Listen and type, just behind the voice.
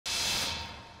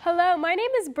Hello, my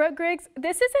name is Brooke Griggs.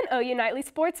 This is an OU Nightly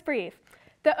Sports Brief.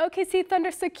 The OKC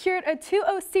Thunder secured a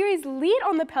 2-0 series lead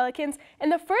on the Pelicans in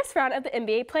the first round of the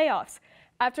NBA playoffs.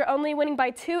 After only winning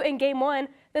by 2 in Game 1,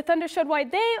 the Thunder showed why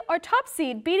they are top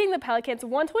seed, beating the Pelicans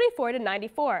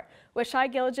 124-94, with Shai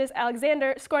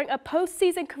Gilgeous-Alexander scoring a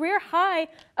postseason career high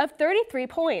of 33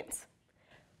 points.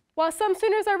 While some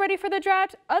Sooners are ready for the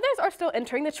draft, others are still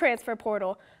entering the transfer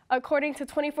portal. According to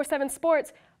 24/7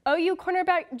 Sports, OU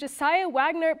cornerback Josiah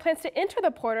Wagner plans to enter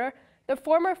the portal. The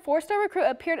former four-star recruit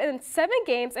appeared in 7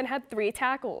 games and had 3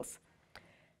 tackles.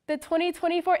 The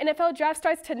 2024 NFL Draft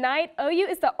starts tonight. OU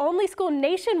is the only school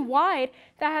nationwide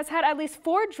that has had at least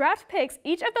 4 draft picks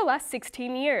each of the last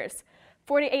 16 years.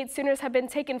 48 Sooners have been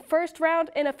taken first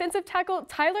round, and offensive tackle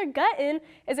Tyler Gutton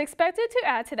is expected to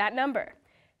add to that number.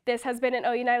 This has been an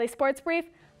OU Nightly Sports Brief.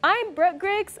 I'm Brooke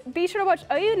Griggs. Be sure to watch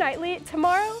OU Nightly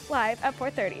tomorrow live at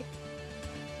 4:30.